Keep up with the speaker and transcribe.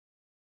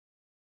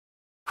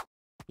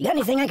You got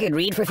anything I could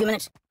read for a few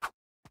minutes?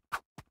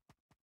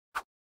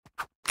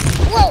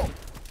 Whoa!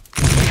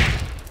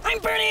 I'm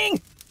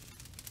burning!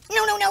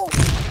 No, no, no!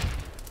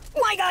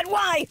 My God,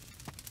 why?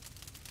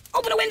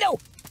 Open a window!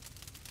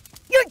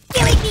 You're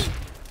killing me!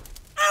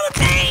 Oh, the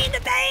pain,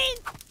 the pain!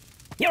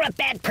 You're a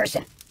bad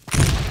person.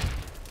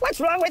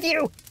 What's wrong with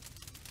you?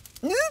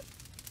 Hmm?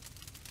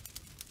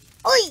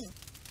 Oi!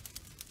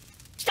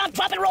 Stop,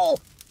 drop, and roll!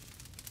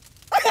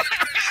 Ow!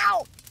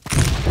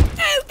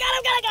 Oh, God!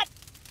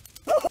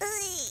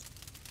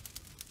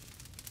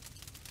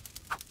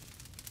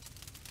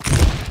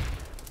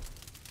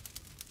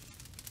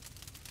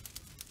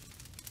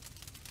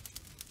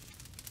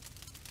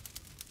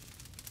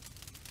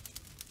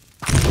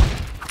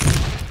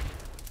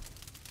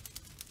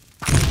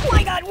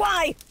 My God,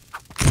 why?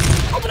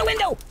 Open a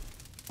window!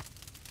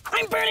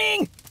 I'm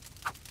burning!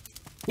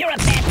 You're a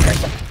bad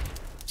person.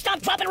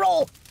 Stop, drop, and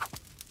roll!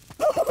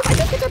 My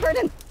biscuits are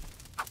burning!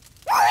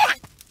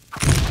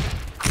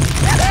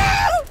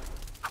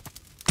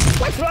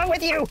 What's wrong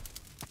with you?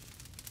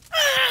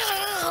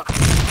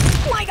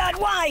 My God,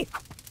 why?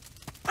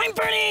 I'm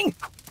burning!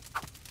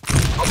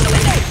 Open the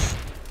window!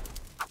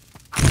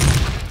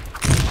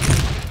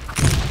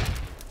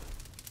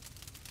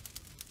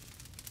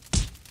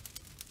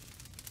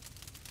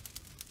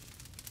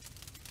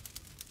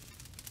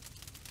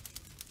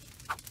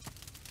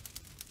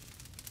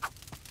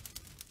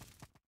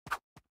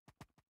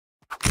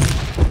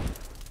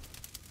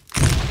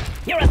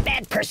 You're a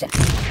bad person.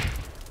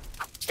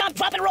 Stop,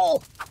 drop, and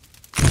roll!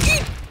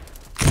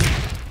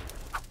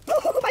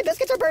 My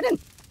biscuits are burning!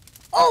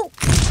 Oh!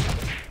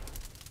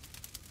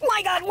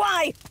 My God,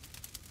 why?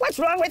 What's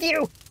wrong with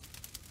you?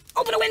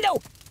 Open a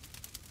window!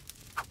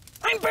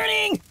 I'm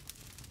burning!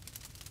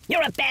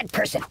 You're a bad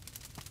person.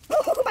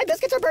 My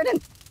biscuits are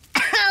burning!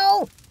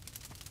 Ow!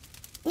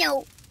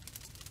 No.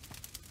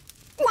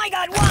 My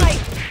God, why?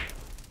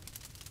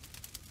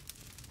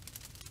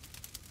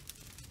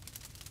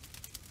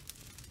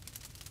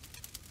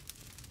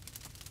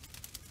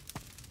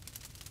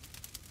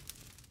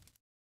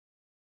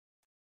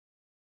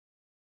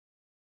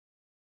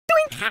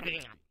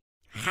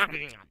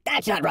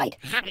 That's not right.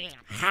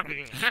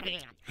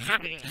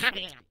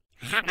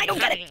 I don't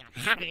get it.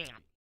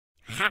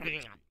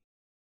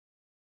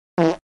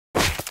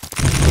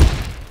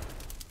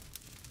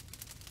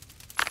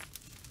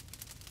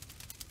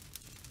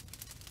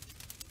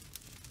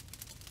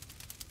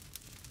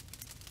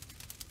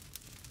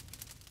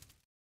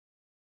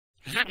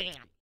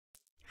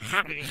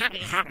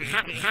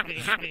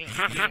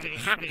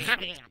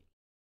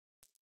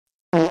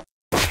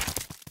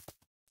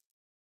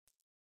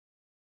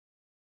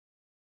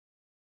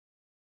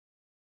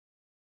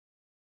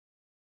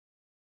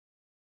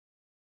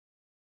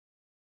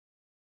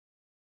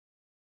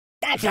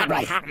 That's not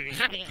right.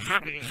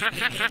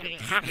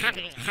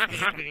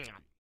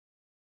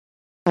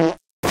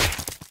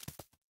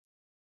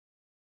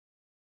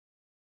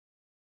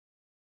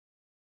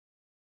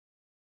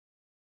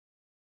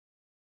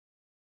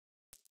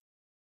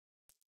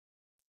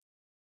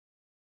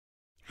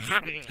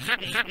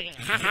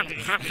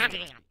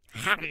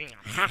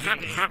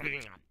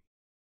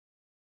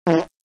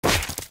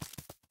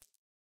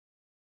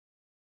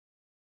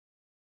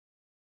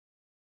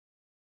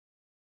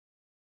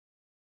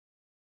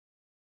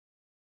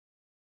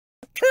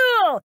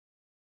 Cool!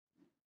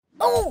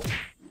 Oh!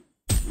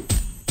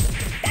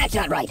 That's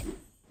not right.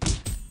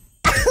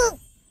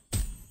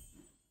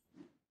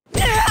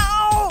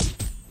 No!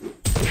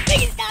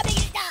 Make it stop! Make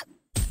it stop!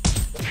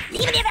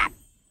 Give it up!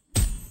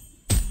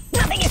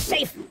 Nothing is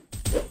safe!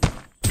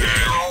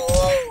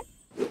 Ow!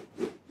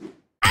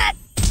 Ah!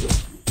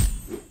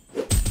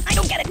 I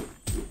don't get it!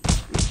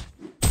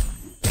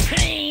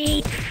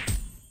 Hey!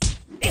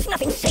 There's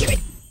nothing sacred!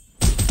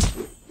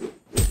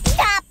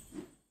 Stop!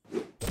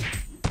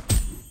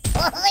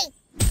 Oi!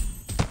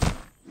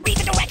 Read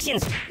the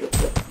directions!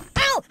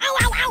 Ow! Ow!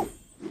 Ow! Ow!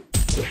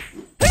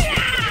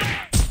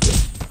 Ah!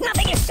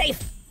 Nothing is safe!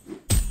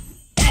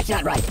 That's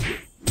not right!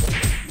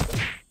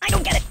 I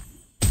don't get it!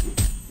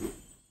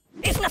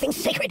 There's nothing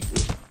sacred!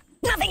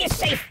 Nothing is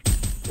safe!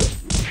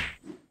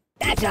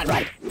 That's not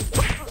right!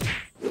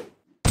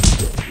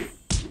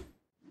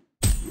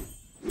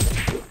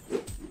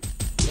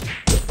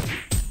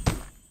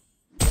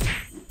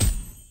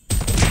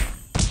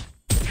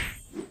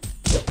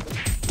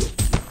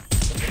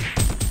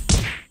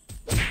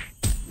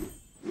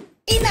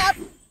 Enough!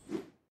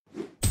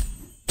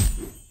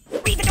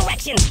 Read the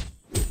directions!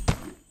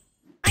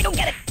 I don't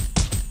get it!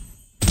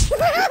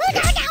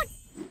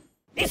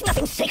 There's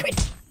nothing sacred!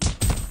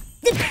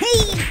 The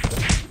pain!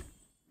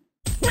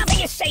 Nothing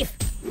is safe!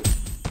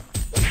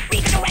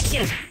 Read the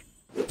directions!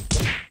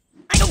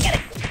 I don't get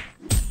it!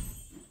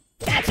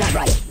 That's not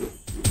right!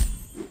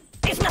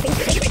 There's nothing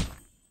sacred!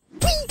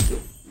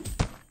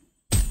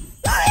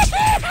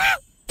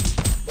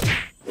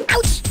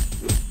 Ouch!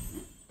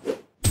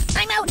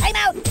 I'm out! I'm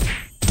out!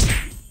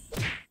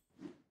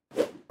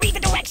 Read the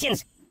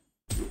directions!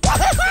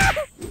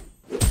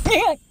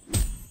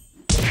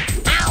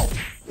 Ow!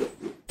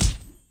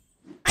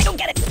 I don't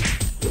get it!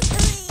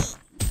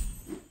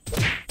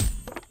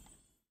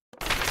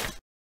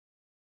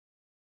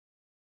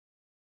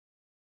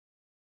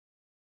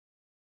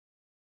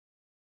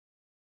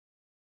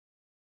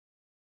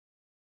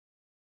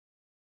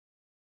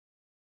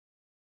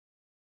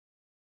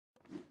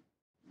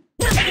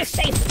 Nothing is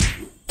safe.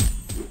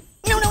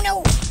 No, no,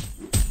 no.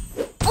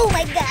 Oh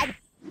my God.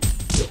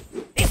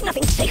 There's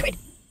nothing sacred.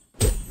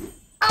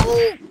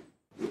 Oh.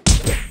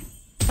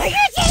 Are you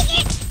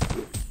taking it?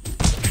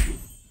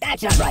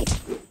 That's not right.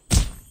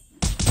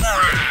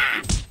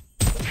 Ah.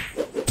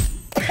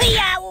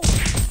 Yow.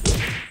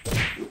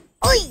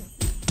 Oi.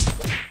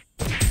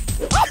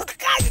 Oh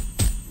God.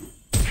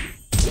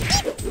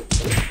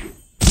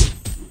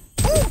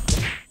 Ooh.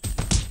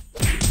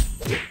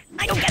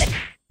 I don't get it.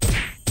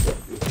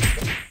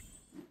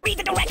 Read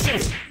the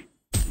directions.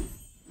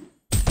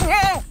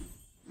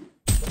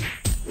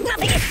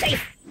 Nothing is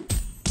safe.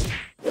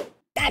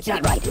 That's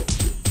not right.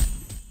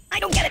 I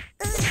don't get it.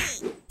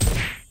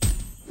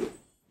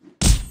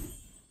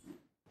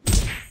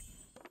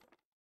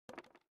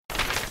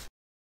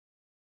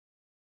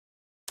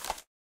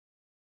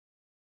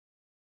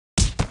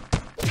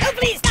 No,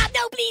 please, stop.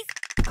 No, please.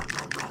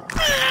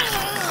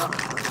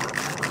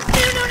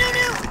 No, no, no,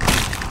 no.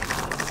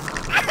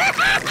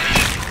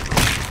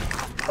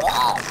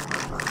 Oh.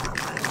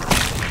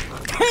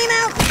 Time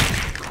out.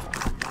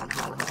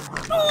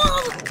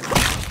 Oh.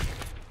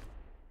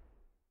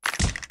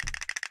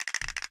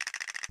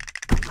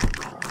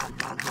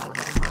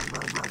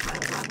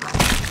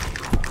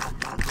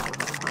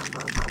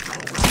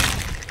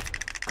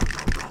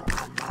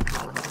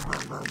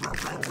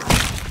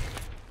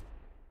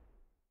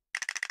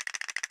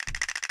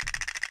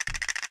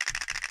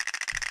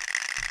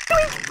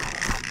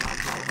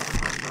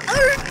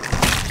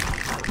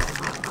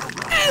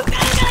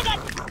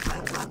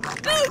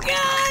 Oh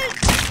God!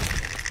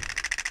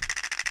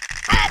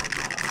 Ah.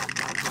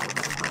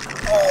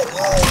 Oh,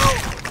 oh, oh!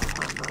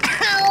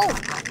 Ow!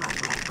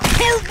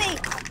 Help me!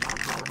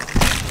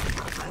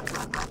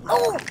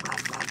 Oh!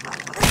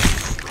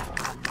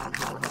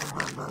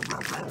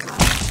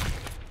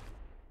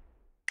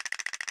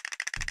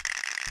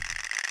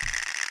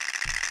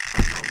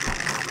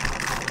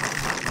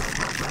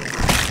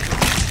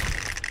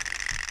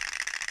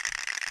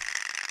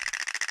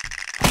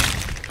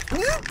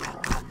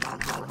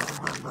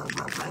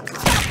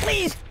 Stop,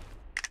 please!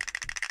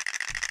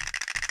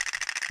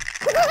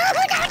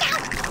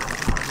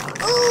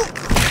 Ooh!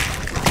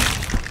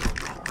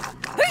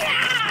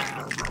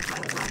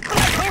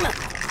 Karma!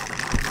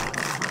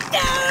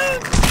 No!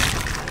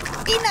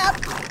 Enough!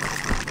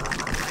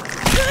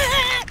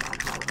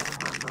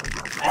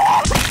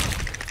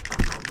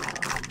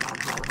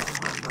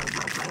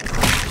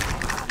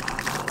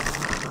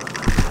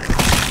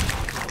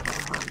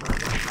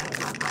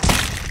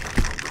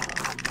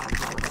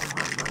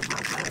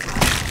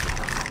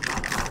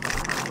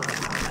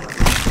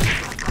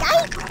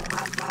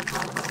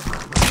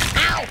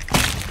 Ow!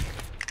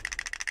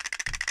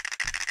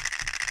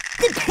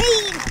 The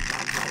pain!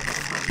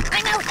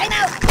 I'm out! I'm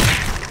out!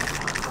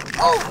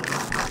 Oh!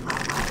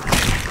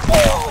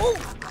 Oh!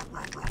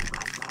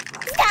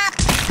 Stop!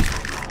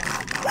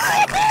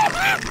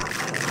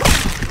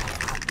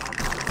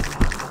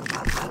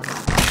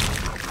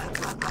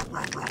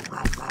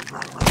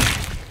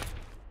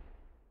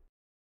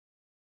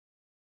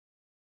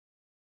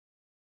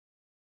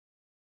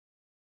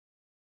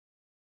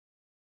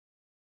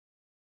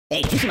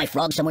 Hey, did you see my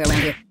frog somewhere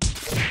around here?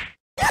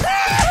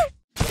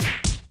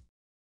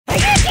 Are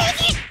you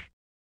taking it?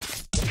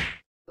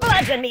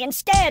 Bludgeon me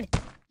instead!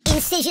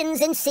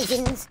 Incisions,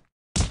 incisions.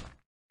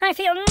 I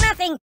feel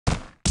nothing.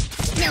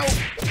 No.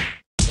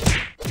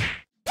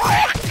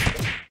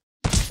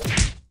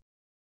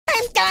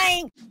 I'm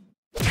dying!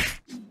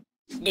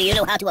 Do you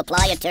know how to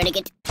apply a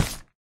tourniquet?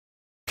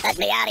 Cut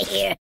me out of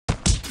here.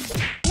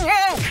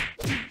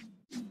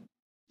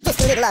 Just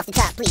a little off the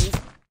top, please.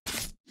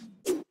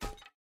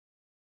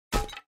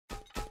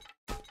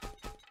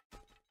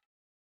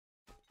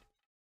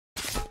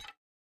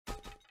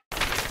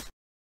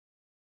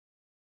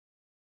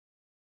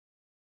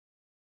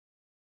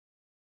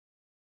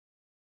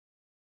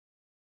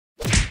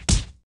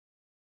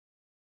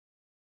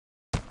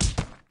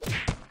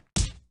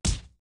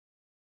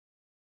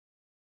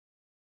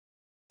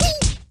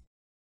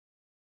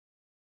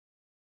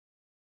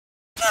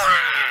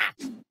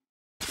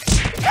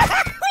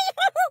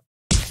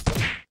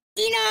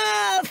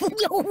 Enough!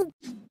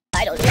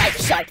 I don't like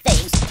sharp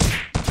things.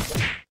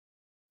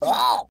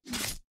 Oh!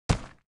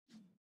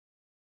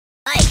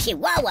 I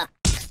chihuahua!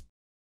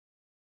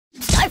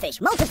 Starfish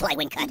multiply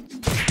when cut.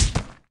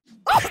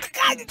 Oh,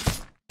 God!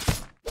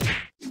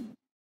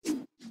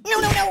 No,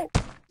 no, no!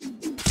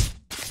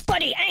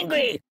 Buddy,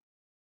 angry!